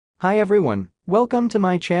Hi everyone, welcome to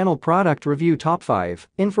my channel Product Review Top 5.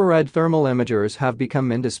 Infrared thermal imagers have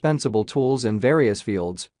become indispensable tools in various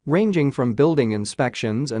fields, ranging from building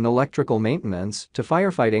inspections and electrical maintenance to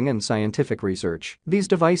firefighting and scientific research. These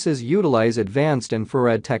devices utilize advanced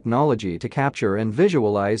infrared technology to capture and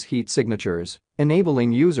visualize heat signatures,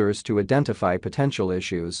 enabling users to identify potential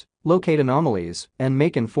issues, locate anomalies, and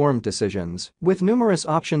make informed decisions. With numerous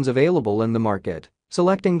options available in the market,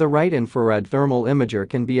 selecting the right infrared thermal imager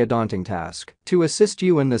can be a daunting task. To assist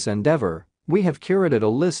you in this endeavor, we have curated a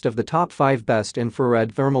list of the top 5 best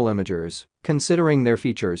infrared thermal imagers, considering their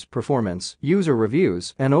features, performance, user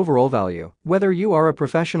reviews, and overall value. Whether you are a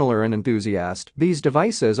professional or an enthusiast, these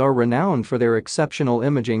devices are renowned for their exceptional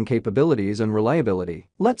imaging capabilities and reliability.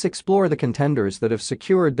 Let's explore the contenders that have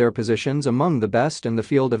secured their positions among the best in the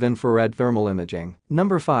field of infrared thermal imaging.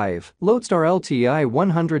 Number 5. LODESTAR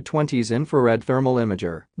LTI-120's Infrared Thermal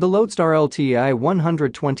Imager. The LODESTAR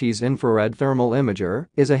LTI-120's Infrared Thermal Imager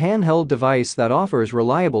is a handheld device that offers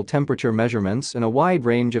reliable temperature measurements in a wide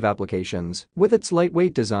range of applications. With its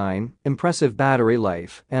lightweight design, impressive battery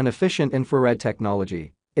life, and efficient infrared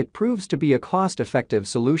technology, it proves to be a cost-effective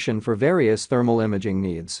solution for various thermal imaging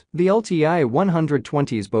needs. The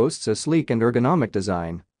LTI-120 boasts a sleek and ergonomic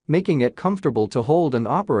design, making it comfortable to hold and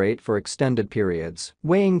operate for extended periods.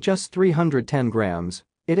 Weighing just 310 grams,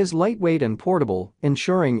 it is lightweight and portable,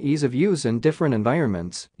 ensuring ease of use in different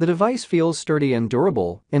environments. The device feels sturdy and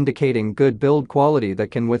durable, indicating good build quality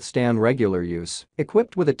that can withstand regular use.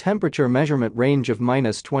 Equipped with a temperature measurement range of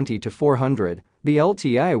 -20 to 400, the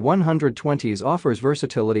LTI-120 offers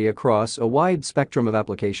versatility across a wide spectrum of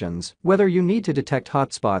applications. Whether you need to detect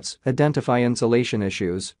hotspots, identify insulation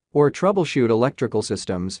issues, or troubleshoot electrical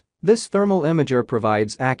systems, this thermal imager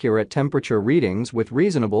provides accurate temperature readings with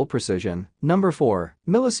reasonable precision. Number 4.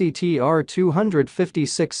 MiLESEEY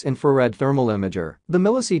TR256 Infrared Thermal Imager. The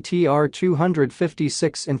MiLESEEY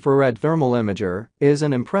TR256 Infrared Thermal Imager is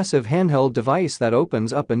an impressive handheld device that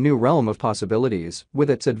opens up a new realm of possibilities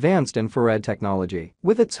with its advanced infrared technology.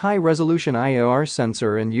 With its high-resolution IR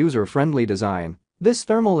sensor and user-friendly design, this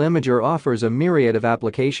thermal imager offers a myriad of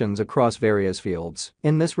applications across various fields.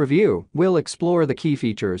 In this review, we'll explore the key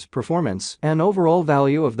features, performance, and overall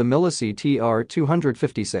value of the MiLESEEY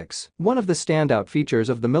TR256. One of the standout features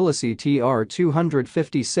of the MiLESEEY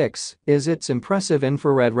TR256 is its impressive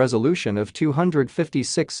infrared resolution of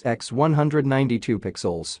 256 x 192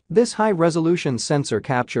 pixels. This high-resolution sensor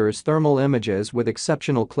captures thermal images with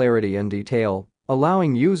exceptional clarity and detail,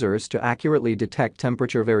 allowing users to accurately detect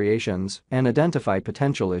temperature variations and identify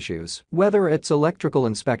potential issues. Whether it's electrical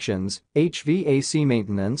inspections, HVAC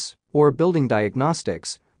maintenance, or building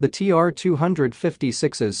diagnostics, the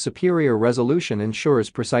TR256's superior resolution ensures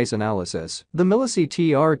precise analysis. The MiLESEEY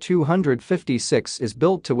TR256 is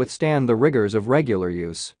built to withstand the rigors of regular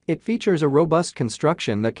use. It features a robust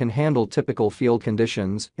construction that can handle typical field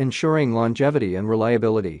conditions, ensuring longevity and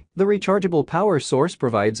reliability. The rechargeable power source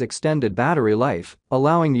provides extended battery life,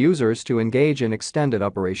 allowing users to engage in extended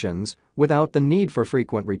operations without the need for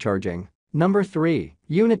frequent recharging. Number 3.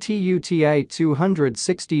 UNI-T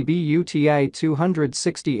UTI-260B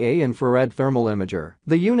UTI-260A Infrared Thermal Imager.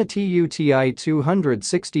 The UNI-T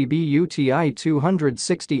UTI-260B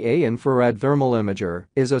UTI-260A Infrared Thermal Imager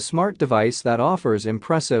is a smart device that offers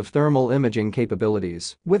impressive thermal imaging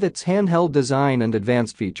capabilities. With its handheld design and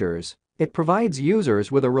advanced features, it provides users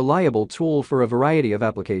with a reliable tool for a variety of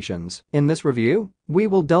applications. In this review, we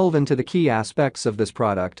will delve into the key aspects of this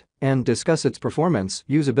product and discuss its performance,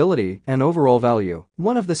 usability, and overall value.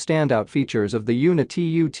 One of the standout features of the UNI-T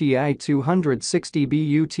UTI-260B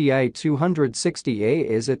UTI-260A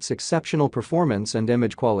is its exceptional performance and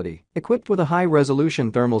image quality. Equipped with a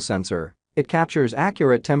high-resolution thermal sensor, it captures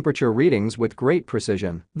accurate temperature readings with great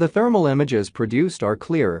precision. The thermal images produced are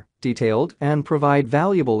clear, detailed, and provide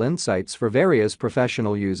valuable insights for various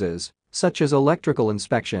professional uses, such as electrical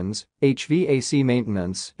inspections, HVAC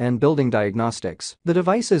maintenance, and building diagnostics. The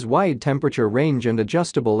device's wide temperature range and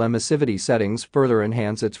adjustable emissivity settings further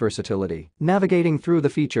enhance its versatility. Navigating through the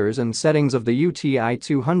features and settings of the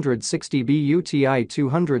UTI-260B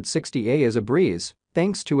UTI-260A is a breeze,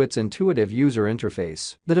 thanks to its intuitive user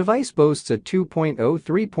interface. The device boasts a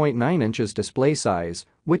 2.03.9 inches display size,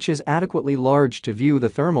 which is adequately large to view the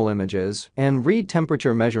thermal images and read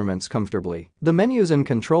temperature measurements comfortably. The menus and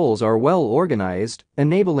controls are well organized,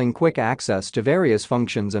 enabling quick access to various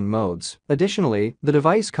functions and modes. Additionally, the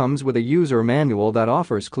device comes with a user manual that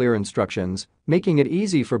offers clear instructions, making it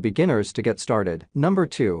easy for beginners to get started. Number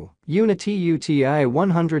 2. UNI-T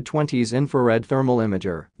UTI-120's Infrared Thermal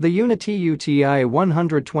Imager. The UNI-T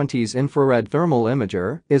UTI-120's Infrared Thermal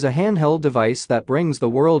Imager is a handheld device that brings the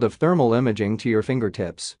world of thermal imaging to your fingertips.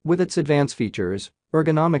 fingertips. With its advanced features,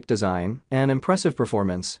 ergonomic design, and impressive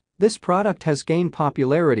performance, this product has gained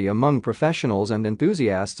popularity among professionals and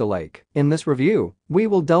enthusiasts alike. In this review, we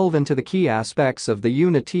will delve into the key aspects of the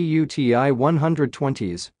UNI-T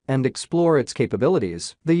UTI-120s and explore its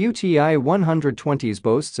capabilities. The UTI-120s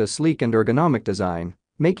boasts a sleek and ergonomic design,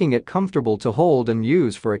 making it comfortable to hold and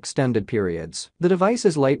use for extended periods. The device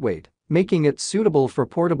is lightweight, making it suitable for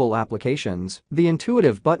portable applications. The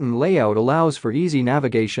intuitive button layout allows for easy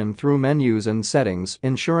navigation through menus and settings,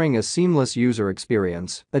 ensuring a seamless user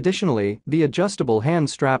experience. Additionally, the adjustable hand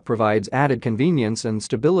strap provides added convenience and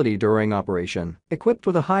stability during operation. Equipped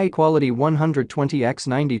with a high-quality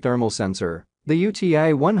 120x90 thermal sensor, the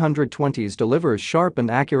UTI-120s delivers sharp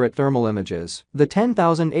and accurate thermal images. The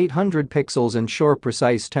 10,800 pixels ensure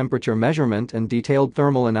precise temperature measurement and detailed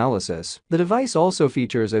thermal analysis. The device also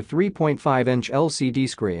features a 3.5-inch LCD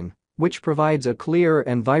screen, which provides a clear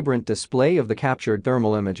and vibrant display of the captured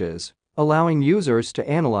thermal images, allowing users to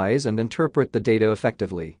analyze and interpret the data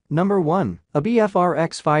effectively. Number 1. A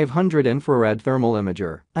ABF-RX500 Infrared Thermal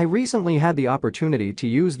Imager. I recently had the opportunity to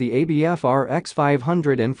use the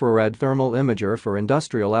ABF-RX500 Infrared Thermal Imager for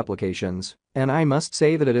industrial applications, and I must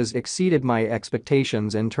say that it has exceeded my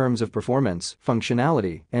expectations in terms of performance,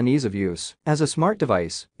 functionality, and ease of use. As a smart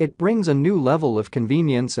device, it brings a new level of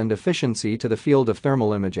convenience and efficiency to the field of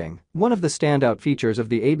thermal imaging. One of the standout features of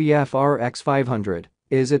the ABF-RX500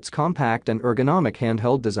 is its compact and ergonomic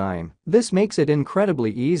handheld design. This makes it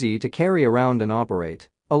incredibly easy to carry around and operate,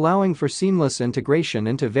 allowing for seamless integration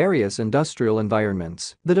into various industrial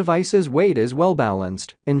environments. The device's weight is well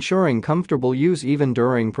balanced, ensuring comfortable use even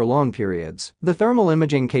during prolonged periods. The thermal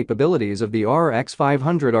imaging capabilities of the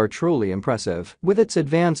RX500 are truly impressive. With its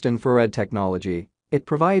advanced infrared technology, it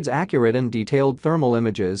provides accurate and detailed thermal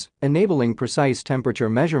images, enabling precise temperature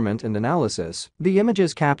measurement and analysis. The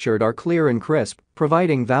images captured are clear and crisp,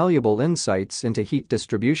 providing valuable insights into heat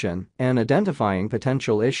distribution and identifying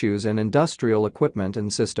potential issues in industrial equipment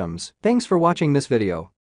and systems. Thanks for watching this video.